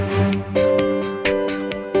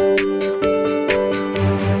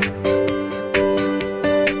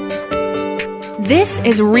This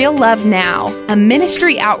is Real Love Now, a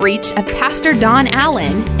ministry outreach of Pastor Don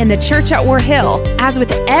Allen in the church at War Hill. As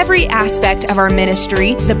with every aspect of our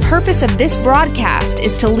ministry, the purpose of this broadcast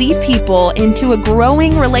is to lead people into a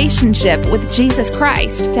growing relationship with Jesus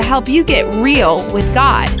Christ to help you get real with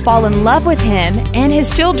God, fall in love with Him and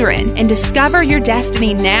His children, and discover your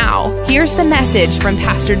destiny now. Here's the message from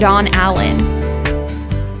Pastor Don Allen.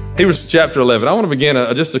 Hebrews chapter 11. I want to begin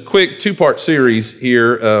just a quick two-part series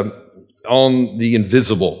here on the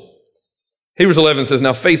invisible. Hebrews 11 says,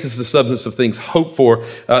 "Now faith is the substance of things hoped for,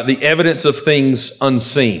 the evidence of things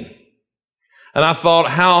unseen." And I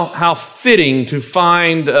thought how fitting to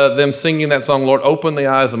find them singing that song, "Lord, open the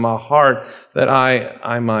eyes of my heart that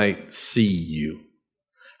I might see you."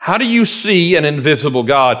 How do you see an invisible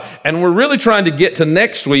God? And we're really trying to get to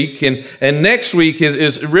next week, and next week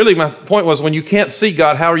is really, my point was, when you can't see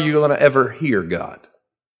God, how are you going to ever hear God?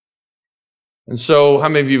 And so, how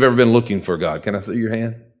many of you have ever been looking for God? Can I see your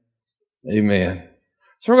hand? Amen.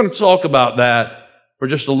 So we're going to talk about that for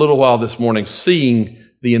just a little while this morning, seeing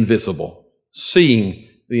the invisible. Seeing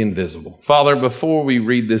the invisible. Father, before we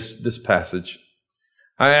read this passage,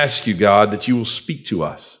 I ask you, God, that you will speak to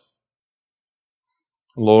us.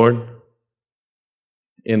 Lord,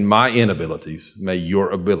 in my inabilities, may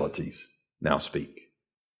your abilities now speak.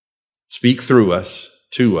 Speak through us,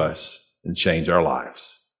 to us, and change our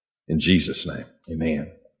lives. In Jesus' name,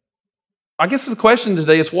 amen. I guess the question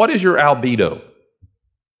today is, what is your albedo?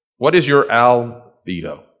 What is your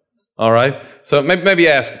albedo? All right? So maybe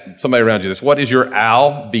ask somebody around you this. What is your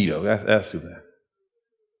albedo? Ask them that.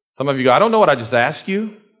 Some of you go, I don't know what I just asked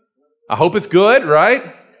you. I hope it's good,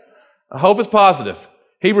 right? I hope it's positive.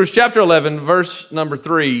 Hebrews chapter 11, verse number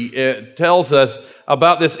 3, it tells us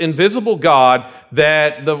about this invisible God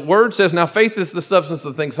that the word says, now faith is the substance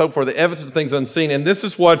of things hoped for, the evidence of things unseen. And this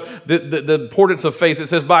is what the importance of faith. It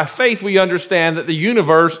says, by faith we understand that the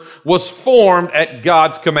universe was formed at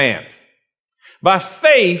God's command. By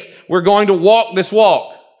faith, we're going to walk this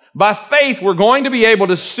walk. By faith, we're going to be able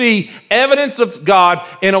to see evidence of God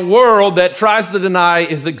in a world that tries to deny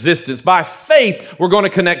His existence. By faith, we're going to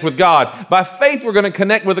connect with God. By faith, we're going to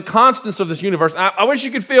connect with the constants of this universe. I wish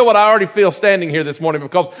you could feel what I already feel standing here this morning,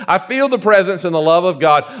 because I feel the presence and the love of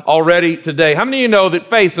God already today. How many of you know that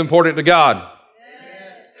faith's important to God?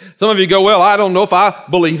 Yes. Some of you go, well, I don't know if I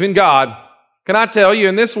believe in God. Can I tell you,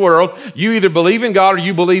 in this world, you either believe in God or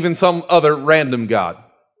you believe in some other random God.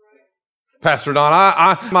 Pastor Don,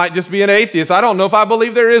 I might just be an atheist. I don't know if I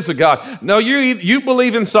believe there is a God. No, you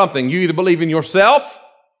believe in something. You either believe in yourself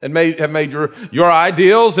and have made your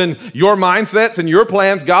ideals and your mindsets and your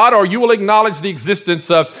plans God, or you will acknowledge the existence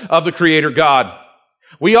of the Creator God.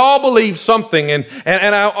 We all believe something, and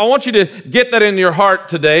I want you to get that in your heart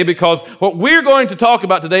today, because what we're going to talk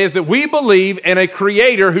about today is that we believe in a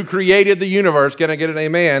Creator who created the universe. Can I get an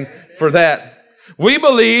amen for that? We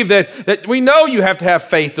believe that we know you have to have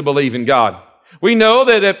faith to believe in God. We know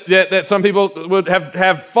that some people would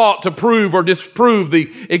have fought to prove or disprove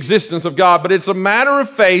the existence of God, but it's a matter of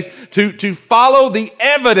faith to follow the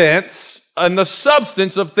evidence and the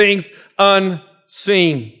substance of things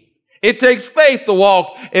unseen. It takes faith to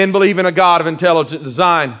walk and believe in a God of intelligent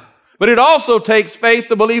design. But it also takes faith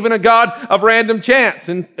to believe in a God of random chance.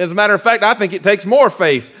 And as a matter of fact, I think it takes more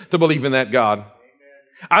faith to believe in that God.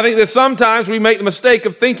 I think that sometimes we make the mistake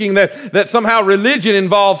of thinking that somehow religion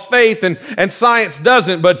involves faith and science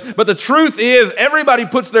doesn't. But the truth is, everybody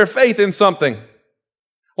puts their faith in something.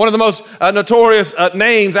 One of the most notorious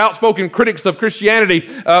names, outspoken critics of Christianity,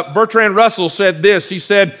 Bertrand Russell, said this. He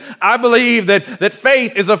said, I believe that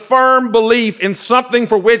faith is a firm belief in something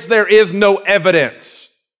for which there is no evidence.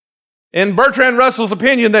 In Bertrand Russell's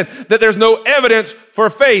opinion, that there's no evidence for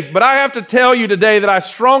faith. But I have to tell you today that I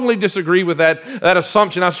strongly disagree with that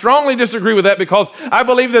assumption. I strongly disagree with that, because I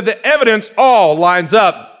believe that the evidence all lines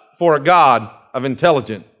up for a God of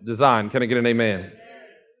intelligent design. Can I get an amen?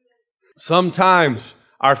 Sometimes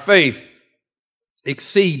our faith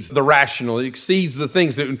exceeds the rational. It exceeds the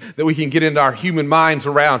things that we can get into our human minds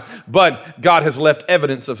around. But God has left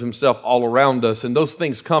evidence of Himself all around us, and those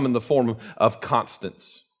things come in the form of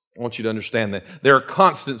constants. I want you to understand that there are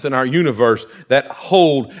constants in our universe that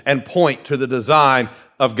hold and point to the design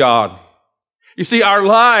of God. You see, our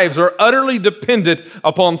lives are utterly dependent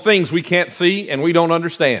upon things we can't see and we don't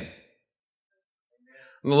understand.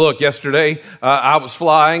 Look, yesterday I was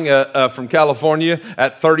flying from California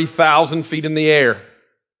at 30,000 feet in the air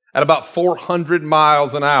at about 400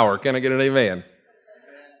 miles an hour. Can I get an amen?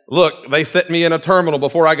 Look, they set me in a terminal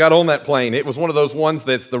before I got on that plane. It was one of those ones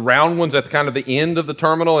that's the round ones at kind of the end of the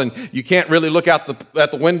terminal, and you can't really look out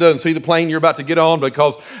at the window and see the plane you're about to get on,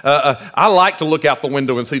 because I like to look out the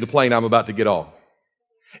window and see the plane I'm about to get on.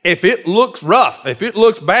 If it looks rough, if it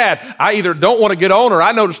looks bad, I either don't want to get on or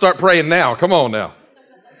I know to start praying now. Come on now.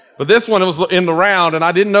 But this one was in the round, and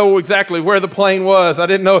I didn't know exactly where the plane was. I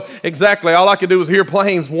didn't know exactly. All I could do was hear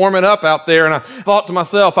planes warming up out there, and I thought to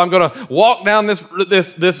myself, I'm going to walk down this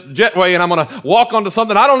jetway, and I'm going to walk onto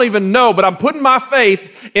something I don't even know, but I'm putting my faith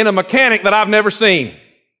in a mechanic that I've never seen.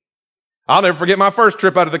 I'll never forget my first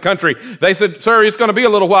trip out of the country. They said, sir, it's going to be a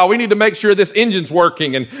little while. We need to make sure this engine's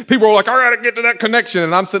working. And people were like, I got to get to that connection.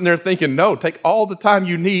 And I'm sitting there thinking, no, take all the time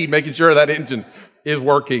you need making sure that engine is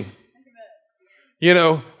working. You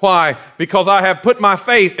know, why? Because I have put my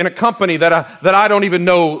faith in a company that I don't even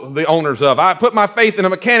know the owners of. I put my faith in a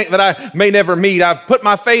mechanic that I may never meet. I've put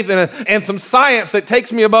my faith in some science that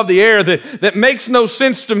takes me above the air that makes no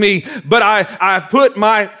sense to me, but I put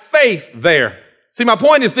my faith there. See, my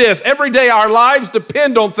point is this. Every day our lives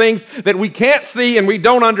depend on things that we can't see and we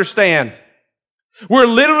don't understand. We're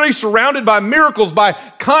literally surrounded by miracles, by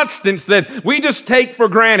constants that we just take for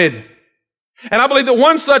granted. And I believe that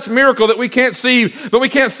one such miracle that we can't see, but we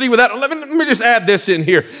can't see without, let me just add this in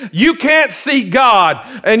here. You can't see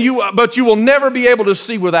God, but you will never be able to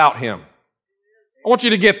see without Him. I want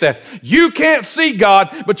you to get that. You can't see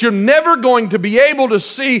God, but you're never going to be able to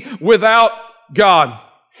see without God.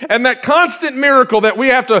 And that constant miracle that we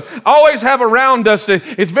have to always have around us,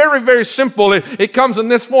 it's very, very simple. It comes in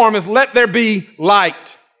this form, is let there be light.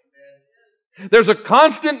 There's a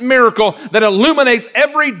constant miracle that illuminates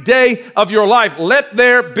every day of your life. Let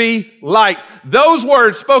there be light. Those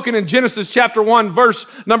words spoken in Genesis chapter 1, verse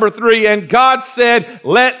number 3. And God said,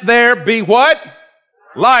 let there be what?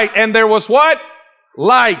 Light. And there was what?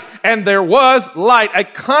 Light. And there was light. A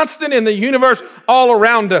constant in the universe all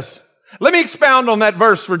around us. Let me expound on that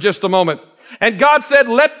verse for just a moment. And God said,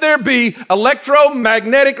 let there be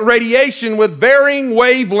electromagnetic radiation with varying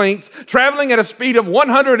wavelengths traveling at a speed of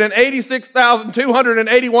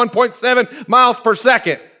 186,281.7 miles per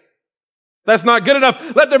second. That's not good enough.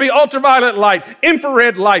 Let there be ultraviolet light,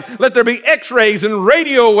 infrared light. Let there be X-rays and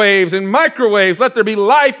radio waves and microwaves. Let there be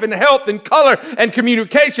life and health and color and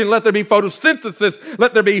communication. Let there be photosynthesis.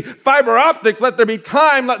 Let there be fiber optics. Let there be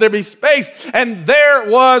time. Let there be space. And there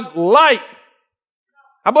was light.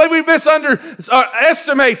 I believe we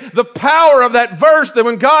estimate the power of that verse that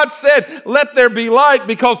when God said, let there be light,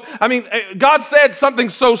 because, God said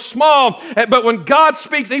something so small, but when God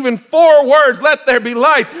speaks even 4 words, let there be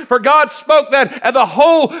light, for God spoke that and the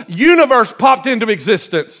whole universe popped into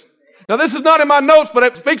existence. Now, this is not in my notes, but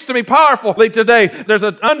it speaks to me powerfully today. There's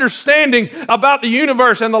an understanding about the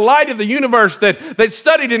universe and the light of the universe that they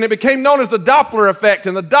studied, and it became known as the Doppler effect.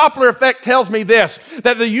 And the Doppler effect tells me this,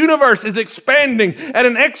 that the universe is expanding at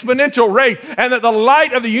an exponential rate, and that the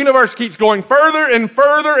light of the universe keeps going further and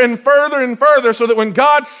further and further and further, so that when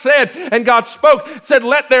God said and God said,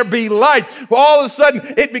 let there be light, well, all of a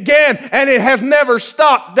sudden it began, and it has never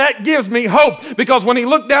stopped. That gives me hope, because when He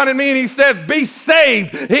looked down at me and He says, be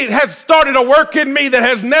saved, it has started a work in me that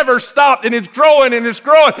has never stopped, and it's growing and it's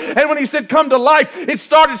growing. And when He said come to life, it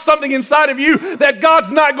started something inside of you that God's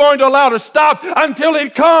not going to allow to stop until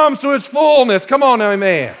it comes to its fullness. Come on now,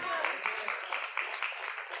 amen.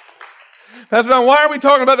 That's right. Why are we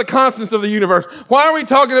talking about the constants of the universe? Why are we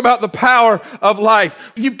talking about the power of light?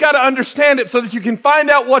 You've got to understand it so that you can find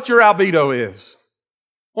out what your albedo is.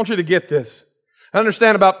 I want you to get this.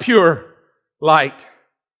 Understand about pure light.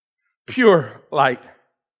 Pure light.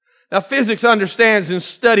 Now, physics understands and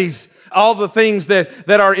studies all the things that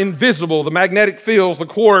are invisible, the magnetic fields, the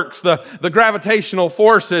quarks, the gravitational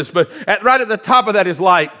forces, but right at the top of that is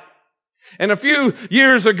light. And a few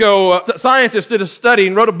years ago, scientists did a study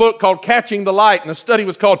and wrote a book called Catching the Light, and the study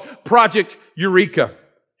was called Project Eureka.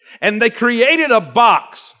 And they created a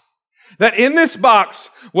box that in this box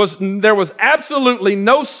there was absolutely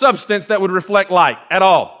no substance that would reflect light at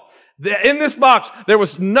all. In this box, there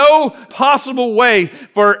was no possible way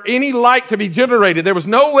for any light to be generated. There was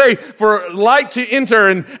no way for light to enter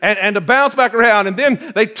and to bounce back around. And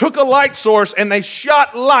then they took a light source and they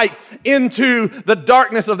shot light into the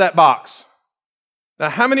darkness of that box. Now,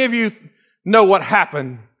 how many of you know what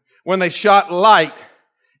happened when they shot light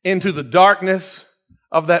into the darkness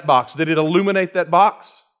of that box? Did it illuminate that box?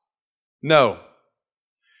 No.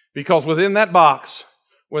 Because within that box,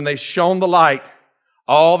 when they shone the light,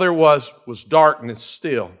 all there was darkness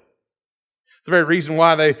still. The very reason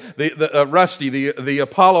why Rusty, the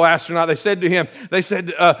Apollo astronaut, they said to him,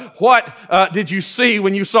 what did you see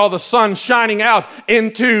when you saw the sun shining out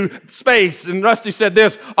into space? And Rusty said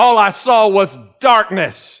this, all I saw was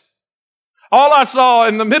darkness. All I saw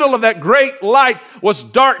in the middle of that great light was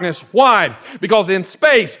darkness. Why? Because in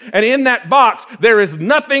space and in that box, there is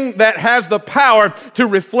nothing that has the power to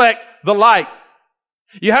reflect the light.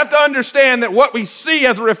 You have to understand that what we see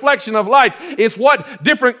as a reflection of light is what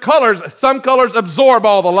different colors, some colors absorb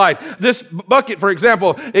all the light. This bucket, for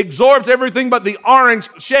example, absorbs everything but the orange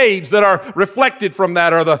shades that are reflected from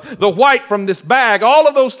that, or the white from this bag. All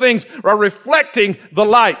of those things are reflecting the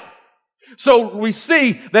light. So we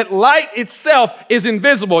see that light itself is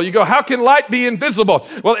invisible. You go, how can light be invisible?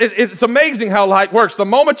 Well, it's amazing how light works. The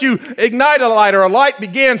moment you ignite a light or a light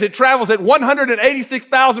begins, it travels at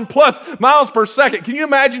 186,000 plus miles per second. Can you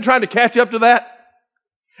imagine trying to catch up to that?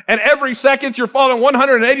 And every second you're falling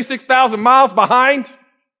 186,000 miles behind?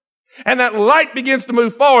 And that light begins to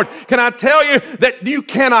move forward. Can I tell you that you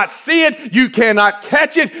cannot see it, you cannot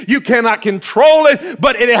catch it, you cannot control it,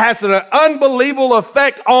 but it has an unbelievable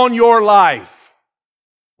effect on your life.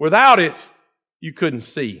 Without it, you couldn't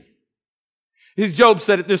see. Job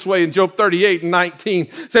said it this way in Job 38:19.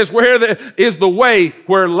 It says, where is the way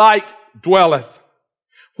where light dwelleth?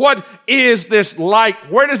 What is this light?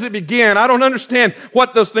 Where does it begin? I don't understand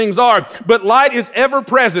what those things are, but light is ever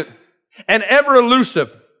present and ever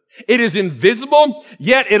elusive. It is invisible,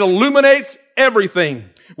 yet it illuminates everything.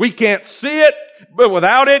 We can't see it, but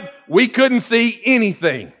without it, we couldn't see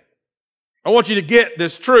anything. I want you to get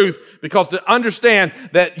this truth, because to understand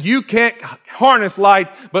that you can't harness light,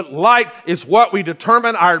 but light is what we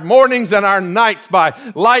determine our mornings and our nights by.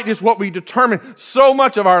 Light is what we determine so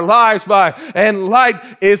much of our lives by. And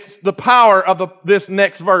light is the power of this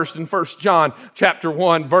next verse in 1 John chapter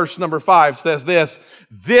 1, verse number 5 says this: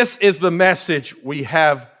 this is the message we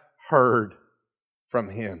have heard from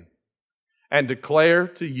him and declare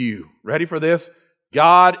to you. Ready for this?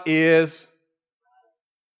 God is...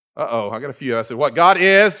 I got a few. I said, what? God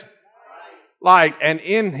is light, and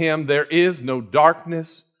in him there is no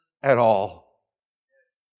darkness at all.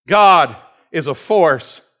 God is a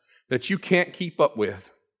force that you can't keep up with.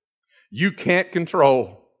 You can't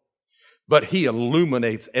control, but he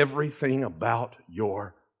illuminates everything about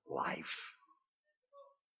your life.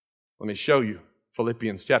 Let me show you.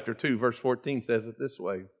 Philippians chapter 2, verse 14 says it this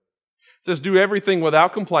way. It says, do everything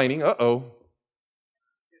without complaining.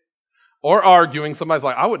 Or arguing. Somebody's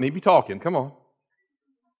like, I wouldn't even be talking. Come on.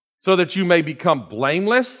 So that you may become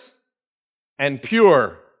blameless and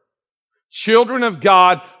pure, children of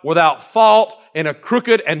God without fault in a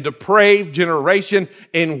crooked and depraved generation,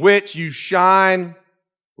 in which you shine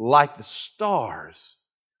like the stars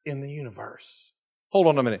in the universe. Hold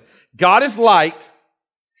on a minute. God is light,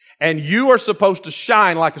 and you are supposed to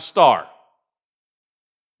shine like a star.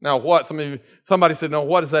 Now what? Somebody said, no,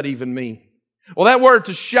 what does that even mean? Well, that word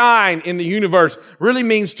to shine in the universe really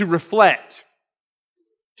means to reflect.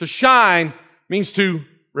 To shine means to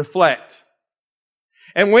reflect.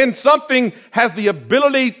 And when something has the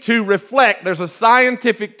ability to reflect, there's a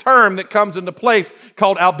scientific term that comes into place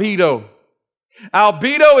called albedo.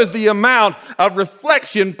 Albedo is the amount of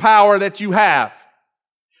reflection power that you have.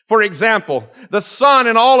 For example, the sun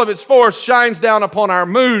in all of its force shines down upon our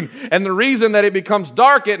moon, and the reason that it becomes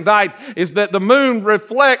dark at night is that the moon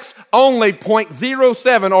reflects only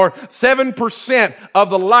 0.07 or 7% of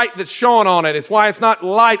the light that's shone on it. It's why it's not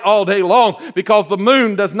light all day long, because the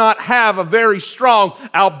moon does not have a very strong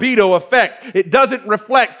albedo effect. It doesn't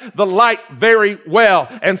reflect the light very well,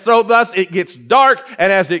 and so thus it gets dark,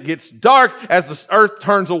 and as it gets dark, as the earth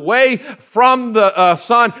turns away from the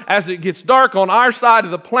sun, as it gets dark on our side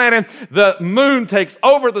of the planet, the moon takes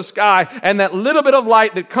over the sky, and that little bit of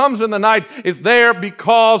light that comes in the night is there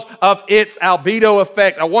because of its albedo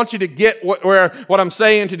effect. I want you to get what I'm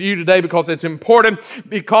saying to you today, because it's important.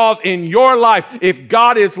 Because in your life, if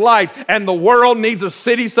God is light and the world needs a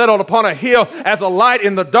city settled upon a hill as a light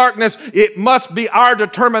in the darkness, it must be our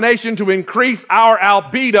determination to increase our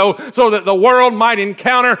albedo so that the world might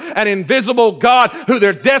encounter an invisible God who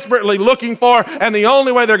they're desperately looking for. And the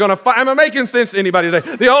only way they're going to find, am I making sense to anybody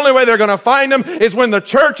today? The only way they're going to find him is when the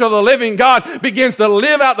church of the living God begins to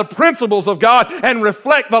live out the principles of God and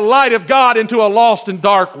reflect the light of God into a lost and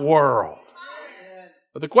dark world.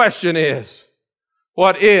 But the question is,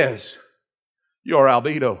 what is your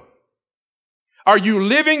albedo? Are you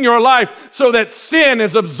living your life so that sin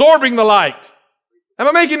is absorbing the light? Am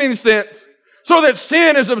I making any sense? So that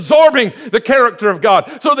sin is absorbing the character of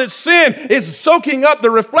God. So that sin is soaking up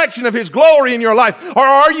the reflection of his glory in your life. Or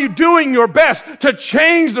are you doing your best to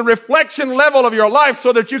change the reflection level of your life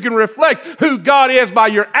so that you can reflect who God is by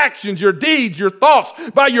your actions, your deeds, your thoughts,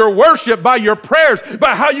 by your worship, by your prayers,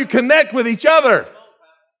 by how you connect with each other?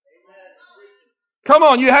 Come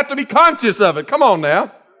on, you have to be conscious of it. Come on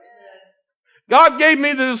now. God gave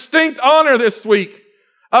me the distinct honor this week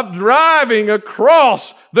of driving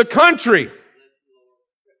across the country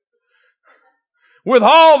with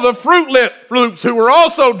all the Fruit Loops who were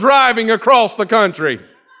also driving across the country.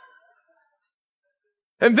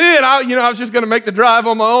 And then I was just going to make the drive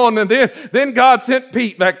on my own. And then God sent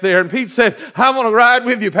Pete back there, and Pete said, "I want to ride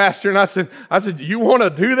with you, Pastor." And I said, "You want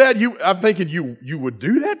to do that?" I'm thinking you would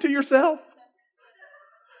do that to yourself?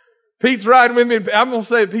 Pete's riding with me. I'm going to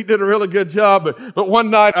say Pete did a really good job. But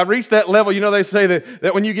one night I reached that level. They say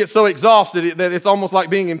that when you get so exhausted that it's almost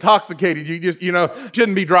like being intoxicated. You just,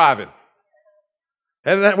 shouldn't be driving.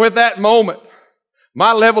 And with that moment,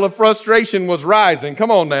 my level of frustration was rising.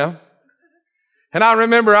 Come on now. And I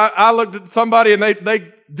remember I looked at somebody and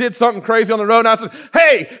they did something crazy on the road, and I said,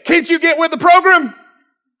 "Hey, can't you get with the program?"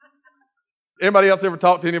 Anybody else ever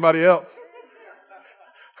talk to anybody else?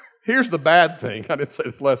 Here's the bad thing. I didn't say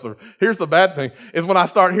this last time. Here's the bad thing is when I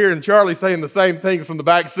start hearing Charlie saying the same things from the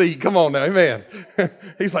back seat. Come on now, amen.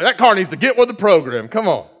 He's like, "That car needs to get with the program. Come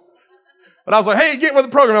on." But I was like, "Hey, get with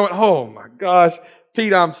the program." I went, "Oh my gosh,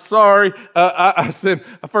 Pete, I'm sorry." I said,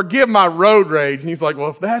 "Forgive my road rage." And he's like,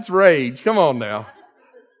 "Well, if that's rage, come on now."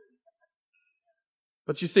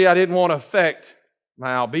 But you see, I didn't want to affect my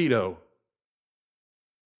albedo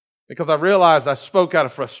because I realized I spoke out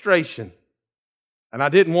of frustration, and I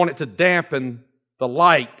didn't want it to dampen the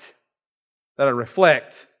light that I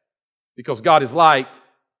reflect, because God is light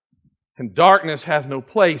and darkness has no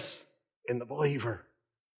place in the believer.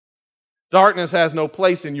 Darkness has no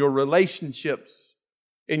place in your relationships,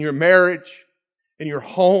 in your marriage, in your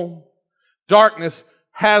home. Darkness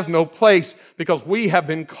has no place because we have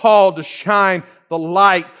been called to shine the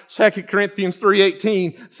light. 2 Corinthians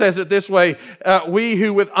 3:18 says it this way, "We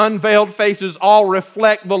who with unveiled faces all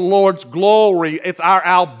reflect the Lord's glory." It's our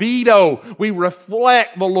albedo. We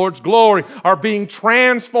reflect the Lord's glory, are being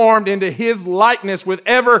transformed into His likeness with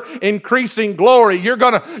ever increasing glory. You're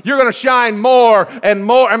gonna shine more and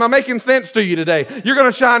more. Am I making sense to you today? You're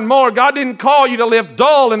gonna shine more. God didn't call you to live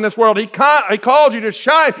dull in this world. He called you to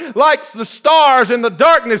shine like the stars in the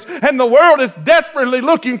darkness, and the world is desperately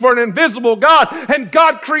looking for an invisible God. And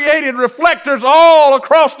God created reflectors all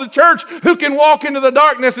across the church who can walk into the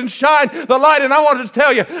darkness and shine the light. And I wanted to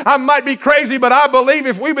tell you, I might be crazy, but I believe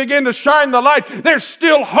if we begin to shine the light, there's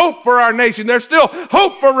still hope for our nation. There's still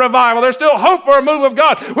hope for revival. There's still hope for a move of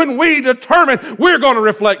God when we determine we're going to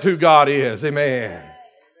reflect who God is. Amen.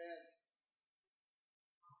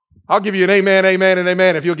 I'll give you an amen, amen, and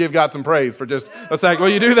amen if you'll give God some praise for just a second.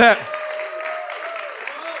 Will you do that?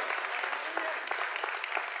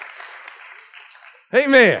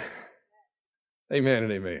 Amen. Amen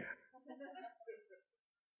and amen.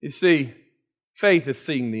 You see, faith is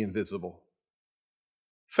seeing the invisible.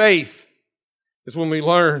 Faith is when we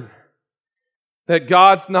learn that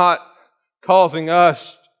God's not causing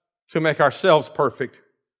us to make ourselves perfect,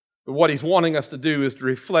 but what He's wanting us to do is to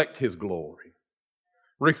reflect His glory,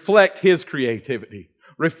 reflect His creativity,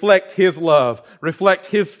 reflect His love, reflect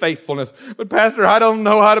His faithfulness. But Pastor, I don't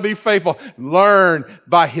know how to be faithful. Learn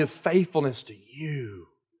by His faithfulness to you.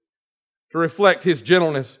 To reflect His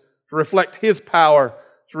gentleness, to reflect His power,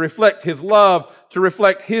 to reflect His love, to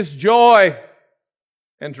reflect His joy,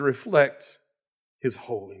 and to reflect His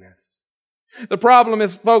holiness. The problem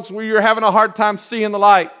is, folks, you're having a hard time seeing the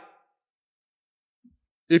light.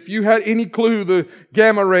 If you had any clue, the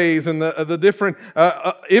gamma rays and the different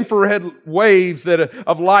infrared waves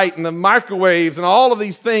of light and the microwaves and all of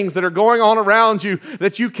these things that are going on around you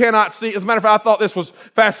that you cannot see. As a matter of fact, I thought this was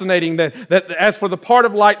fascinating that as for the part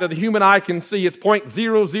of light that the human eye can see, it's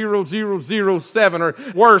 0.00007 or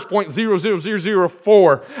worse,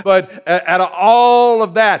 0.00004. But out of all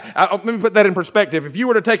of that, let me put that in perspective. If you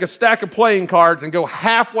were to take a stack of playing cards and go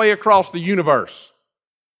halfway across the universe,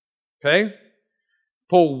 okay?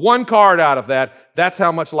 Pull one card out of that, that's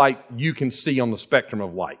how much light you can see on the spectrum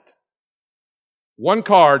of light. One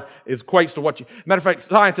card equates to what you... Matter of fact,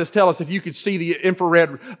 scientists tell us if you could see the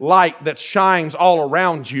infrared light that shines all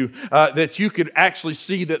around you, that you could actually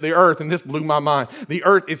see that the earth, and this blew my mind, the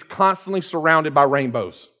earth is constantly surrounded by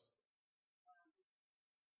rainbows.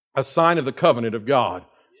 A sign of the covenant of God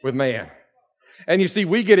with man. And you see,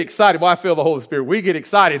 we get excited. Well, I feel the Holy Spirit. We get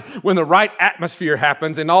excited when the right atmosphere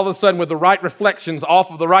happens, and all of a sudden with the right reflections off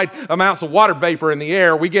of the right amounts of water vapor in the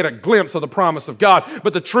air, we get a glimpse of the promise of God.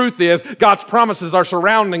 But the truth is, God's promises are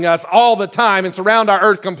surrounding us all the time and surround our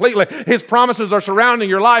earth completely. His promises are surrounding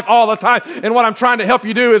your life all the time. And what I'm trying to help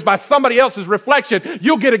you do is by somebody else's reflection,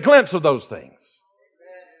 you'll get a glimpse of those things.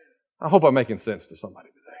 I hope I'm making sense to somebody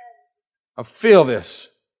today. I feel this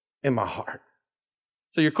in my heart.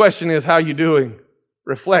 So your question is, how are you doing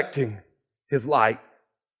reflecting His light?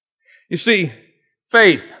 You see,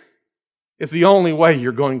 faith is the only way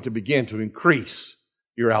you're going to begin to increase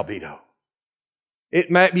your albedo. It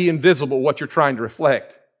might be invisible what you're trying to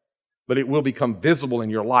reflect, but it will become visible in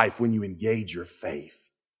your life when you engage your faith.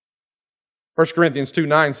 1 Corinthians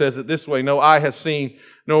 2:9 says it this way, no eye has seen,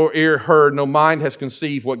 no ear heard, no mind has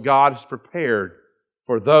conceived what God has prepared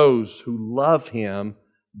for those who love Him.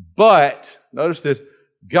 But, notice this,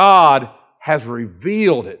 God has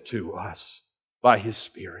revealed it to us by His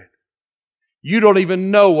Spirit. You don't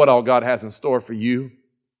even know what all God has in store for you,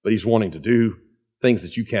 but He's wanting to do things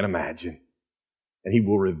that you can't imagine. And He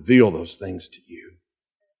will reveal those things to you.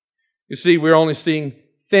 You see, we're only seeing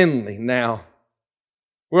thinly now.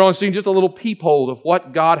 We're only seeing just a little peephole of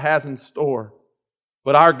what God has in store.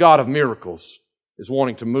 But our God of miracles is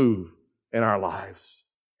wanting to move in our lives.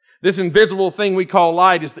 This invisible thing we call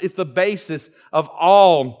light is the basis of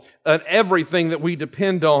all and everything that we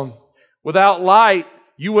depend on. Without light,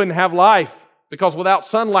 you wouldn't have life. Because without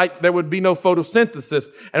sunlight, there would be no photosynthesis.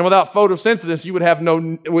 And without photosynthesis, you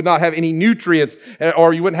would not have any nutrients,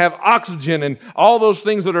 or you wouldn't have oxygen and all those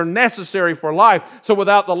things that are necessary for life. So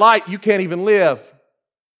without the light, you can't even live.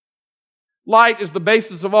 Light is the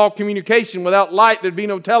basis of all communication. Without light, there'd be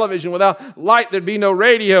no television. Without light, there'd be no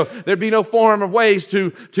radio. There'd be no form of ways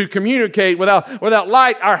to communicate. Without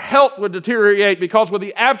light, our health would deteriorate, because with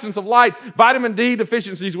the absence of light, vitamin D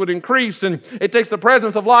deficiencies would increase. And it takes the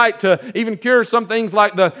presence of light to even cure some things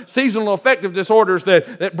like the seasonal affective disorders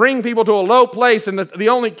that bring people to a low place. And the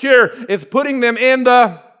only cure is putting them in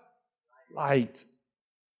the light.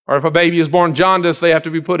 Or if a baby is born jaundiced, they have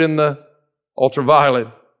to be put in the ultraviolet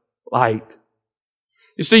light.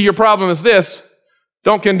 You see, your problem is this.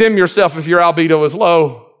 Don't condemn yourself if your albedo is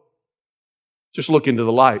low. Just look into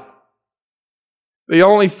the light. The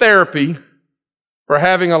only therapy for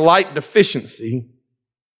having a light deficiency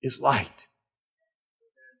is light.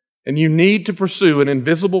 And you need to pursue an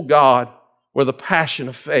invisible God with a passion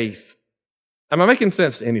of faith. Am I making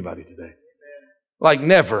sense to anybody today? Like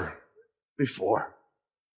never before.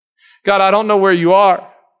 God, I don't know where you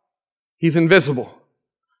are. He's invisible.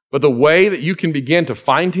 But the way that you can begin to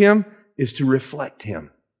find Him is to reflect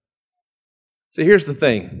Him. See, here's the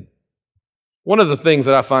thing. One of the things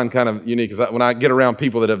that I find kind of unique is that when I get around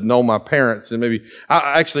people that have known my parents, and maybe,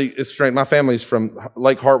 it's strange, my family's from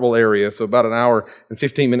Lake Hartwell area, so about an hour and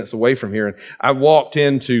 15 minutes away from here. And I walked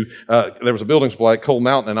into, there was a building supply at Cold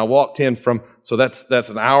Mountain, and I walked in so that's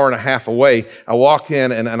an hour and a half away. I walked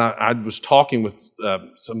in and I was talking with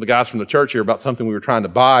some of the guys from the church here about something we were trying to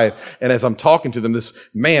buy. And as I'm talking to them, this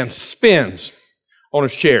man spins on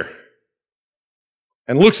his chair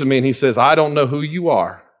and looks at me and he says, I don't know who you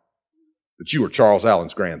are, but you are Charles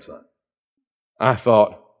Allen's grandson. I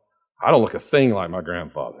thought, I don't look a thing like my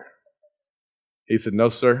grandfather. He said, no,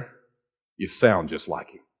 sir, you sound just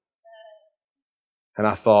like him. And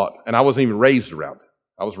I thought, and I wasn't even raised around it.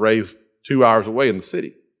 I was raised 2 hours away in the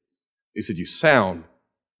city. He said, you sound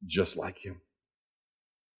just like him.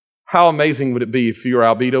 How amazing would it be if your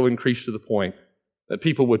albedo increased to the point that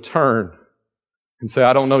people would turn and say,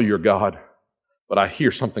 I don't know your God, but I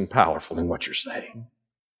hear something powerful in what you're saying.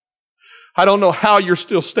 I don't know how you're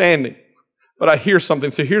still standing, but I hear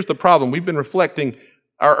something. So here's the problem. We've been reflecting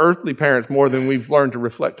our earthly parents more than we've learned to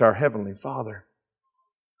reflect our Heavenly Father.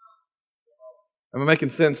 Am I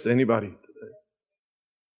making sense to anybody today?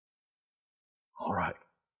 All right.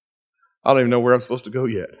 I don't even know where I'm supposed to go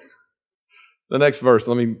yet. The next verse,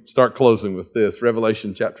 let me start closing with this.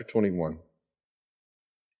 Revelation chapter 21.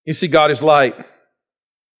 You see, God is light.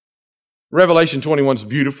 Revelation 21 is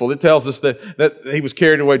beautiful. It tells us that he was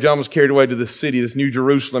carried away, John was carried away to this city, this New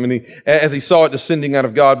Jerusalem, and as he saw it descending out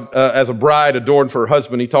of God as a bride adorned for her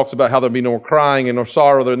husband, he talks about how there'll be no more crying and no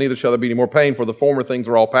sorrow, neither shall there be any more pain, for the former things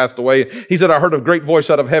are all passed away. He said, I heard a great voice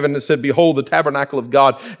out of heaven that said, behold, the tabernacle of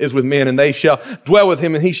God is with men, and they shall dwell with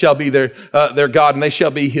him, and he shall be their God, and they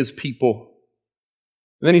shall be his people.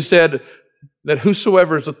 And then he said that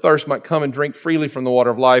whosoever is athirst might come and drink freely from the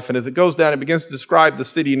water of life. And as it goes down, it begins to describe the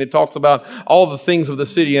city, and it talks about all the things of the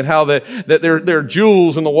city and how that there are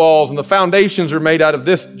jewels in the walls, and the foundations are made out of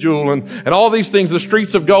this jewel, and all these things, the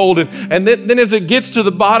streets of gold. And then as it gets to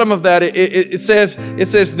the bottom of that, it says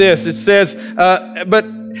this. It says, but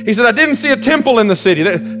he said, I didn't see a temple in the city.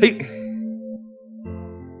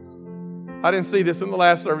 I didn't see this in the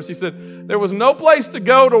last service. He said, there was no place to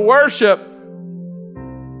go to worship,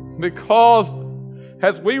 because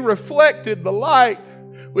as we reflected the light,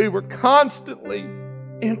 we were constantly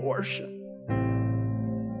in worship.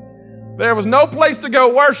 There was no place to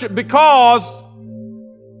go worship because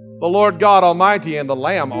the Lord God Almighty and the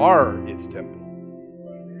Lamb are its temple.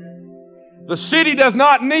 The city does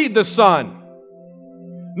not need the sun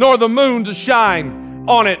nor the moon to shine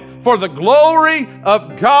on it, for the glory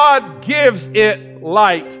of God gives it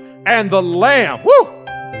light. And the Lamb, whoo!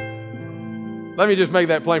 Let me just make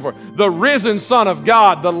that plain for you. The risen Son of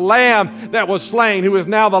God, the Lamb that was slain, who is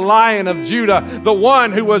now the Lion of Judah, the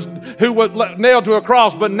one who was nailed to a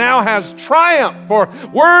cross, but now has triumph. For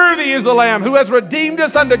worthy is the Lamb who has redeemed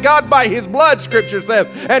us unto God by His blood, Scripture says.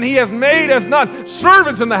 And He has made us not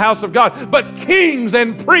servants in the house of God, but kings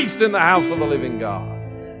and priests in the house of the living God.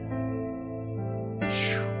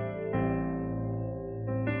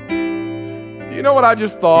 Do you know what I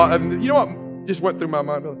just thought? You know what just went through my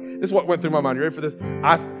mind? This is what went through my mind. You ready for this?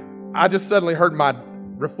 I just suddenly heard my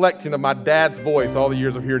reflection of my dad's voice all the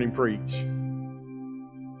years of hearing him preach.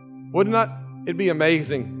 Wouldn't it be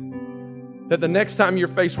amazing that the next time you're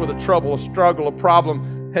faced with a trouble, a struggle, a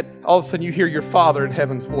problem, all of a sudden you hear your Father in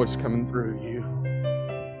heaven's voice coming through you?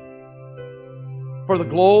 For the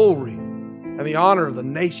glory and the honor of the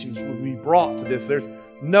nations will be brought to this. There's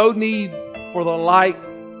no need for the light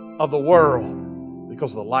of the world,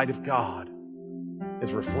 because the light of God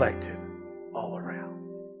is reflected all around.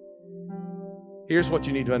 Here's what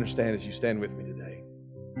you need to understand as you stand with me today.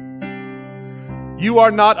 You are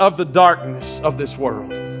not of the darkness of this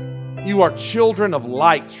world. You are children of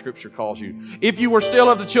light, Scripture calls you. If you were still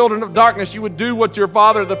of the children of darkness, you would do what your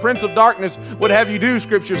father, the prince of darkness, would have you do,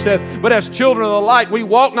 Scripture says. But as children of the light, we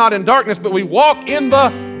walk not in darkness, but we walk in the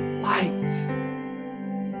light.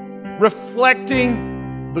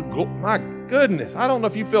 Reflecting the glory. My goodness, I don't know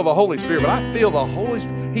if you feel the Holy Spirit, but I feel the Holy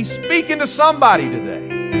Spirit. He's speaking to somebody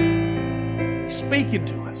today. He's speaking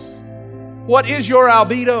to us. What is your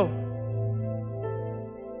albedo?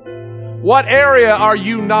 What area are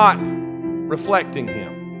you not reflecting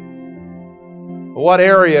Him? What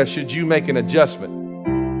area should you make an adjustment?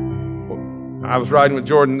 I was riding with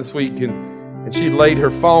Jordan this week, and she laid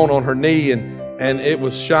her phone on her knee, and it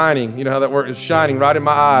was shining. You know how that works? It's shining right in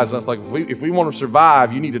my eyes. And I was like, if we want to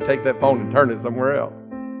survive, you need to take that phone and turn it somewhere else.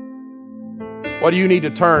 What do you need to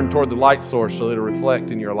turn toward the light source so that it'll reflect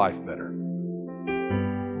in your life better?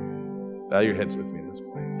 Bow your heads with me in this place.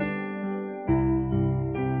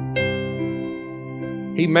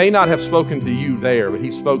 He may not have spoken to you there, but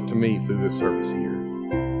He spoke to me through this service here,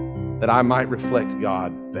 that I might reflect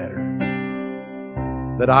God better,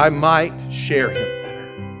 that I might share Him better.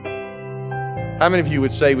 How many of you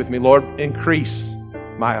would say with me, Lord, increase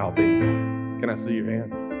my albedo? Can I see your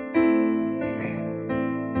hand?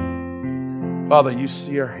 Amen. Father, you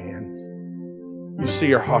see our hands. You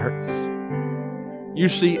see our hearts. You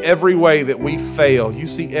see every way that we fail. You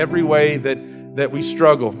see every way that we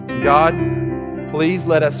struggle. God, please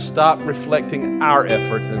let us stop reflecting our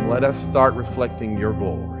efforts and let us start reflecting your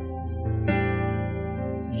glory,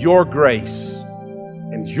 your grace,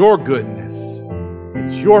 and your goodness,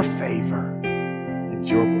 and your favor, and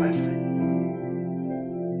your blessings.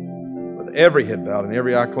 With every head bowed and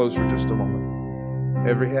every eye closed for just a moment,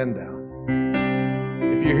 every hand down.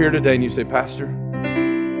 If you're here today and you say, Pastor,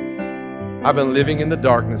 I've been living in the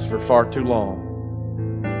darkness for far too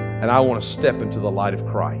long, and I want to step into the light of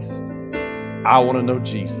Christ. I want to know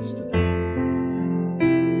Jesus today.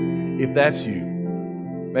 If that's you,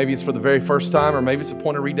 maybe it's for the very first time, or maybe it's a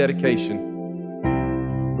point of rededication,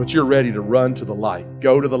 but you're ready to run to the light.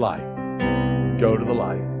 Go to the light. Go to the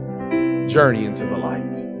light. Journey into the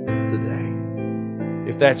light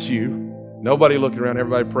today. If that's you, nobody looking around,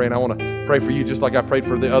 everybody praying. I want to pray for you just like I prayed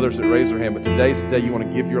for the others that raised their hand. But today's the day you want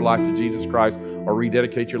to give your life to Jesus Christ or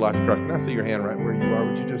rededicate your life to Christ. Can I see your hand right where you are?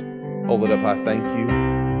 Would you just hold it up high? Thank you.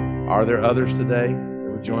 Are there others today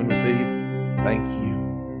that would join with these? Thank you.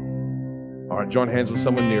 All right, join hands with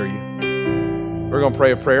someone near you. We're going to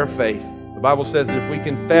pray a prayer of faith. The Bible says that if we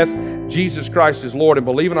confess Jesus Christ as Lord and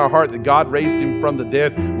believe in our heart that God raised Him from the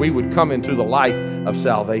dead, we would come into the light of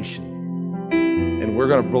salvation. And we're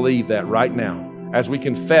going to believe that right now. As we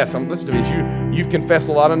confess, listen to me, you've confessed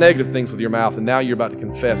a lot of negative things with your mouth, and now you're about to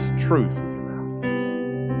confess truth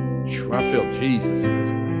with your mouth. I feel Jesus in this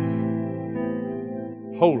place.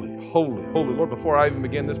 Holy, holy, holy. Lord, before I even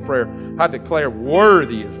begin this prayer, I declare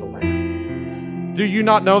worthy is the Lamb. Do you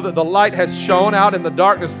not know that the light has shone out in the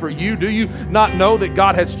darkness for you? Do you not know that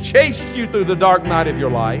God has chased you through the dark night of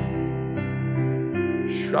your life?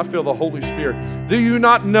 I feel the Holy Spirit. Do you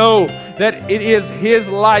not know that it is His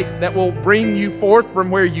light that will bring you forth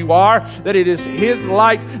from where you are? That it is His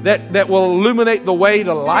light that will illuminate the way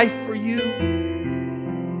to life for you?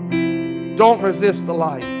 Don't resist the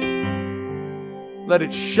light. Let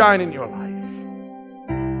it shine in your life.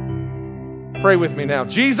 Pray with me now.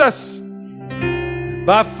 Jesus,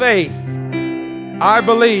 by faith, I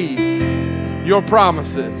believe your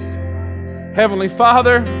promises. Heavenly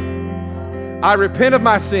Father, I repent of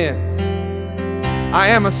my sins. I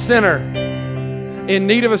am a sinner in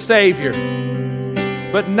need of a Savior.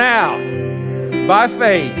 But now, by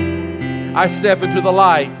faith, I step into the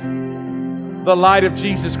light of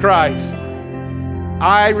Jesus Christ.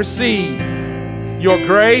 I receive your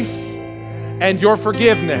grace and your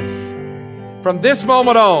forgiveness. From this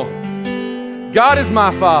moment on, God is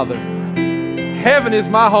my Father, heaven is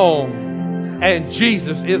my home, and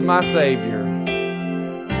Jesus is my Savior.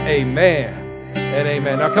 Amen and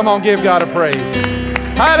amen. Now come on, give God a praise.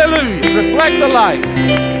 Hallelujah. Reflect the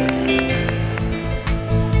light.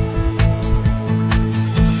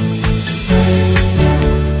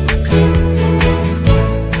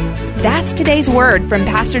 That's today's word from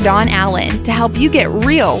Pastor Don Allen to help you get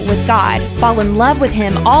real with God, fall in love with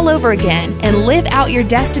Him all over again, and live out your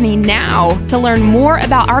destiny now. To learn more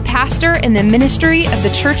about our pastor and the ministry of the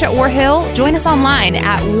Church at War Hill, join us online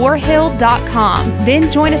at warhill.com.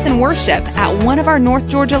 Then join us in worship at one of our North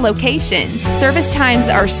Georgia locations. Service times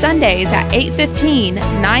are Sundays at 8:15,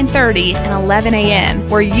 9:30, and 11 a.m.,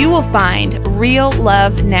 where you will find real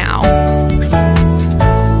love now.